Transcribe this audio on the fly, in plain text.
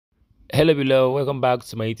Hello below, welcome back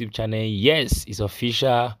to my YouTube channel. Yes, it's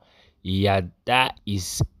official. Yadah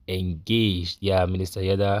is engaged. Yeah, Minister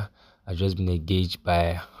Yadah has just been engaged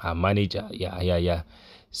by her manager. Yeah.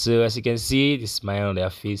 So as you can see, the smile on their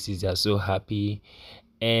faces, they are so happy.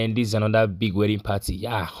 And this is another big wedding party.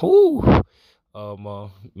 Yeah. Whoo.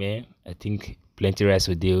 Man, I think plenty rice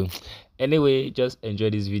will do. Anyway, just enjoy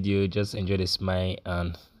this video, just enjoy the smile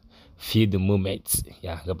and feel the moment.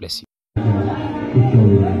 Yeah, God bless you.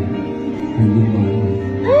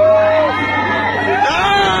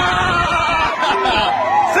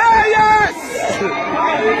 Say yes!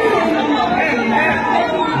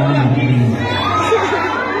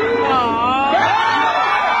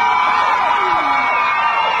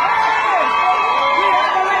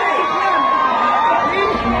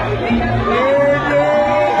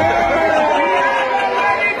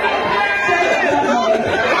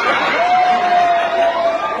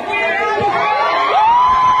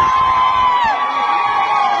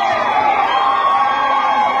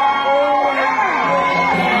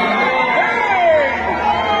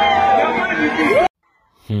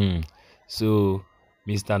 So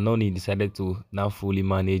Mr. Noni decided to now fully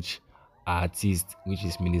manage our artist, which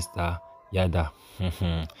is Minister Yadah.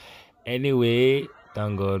 Anyway,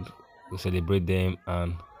 thank God we celebrate them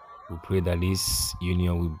and we pray that this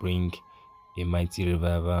union will bring a mighty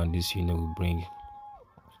revival and this union will bring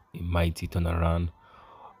a mighty turnaround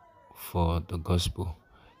for the gospel.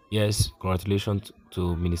 Yes, congratulations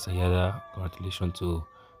to Minister Yadah, congratulations to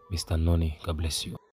Mr. Noni. God bless you.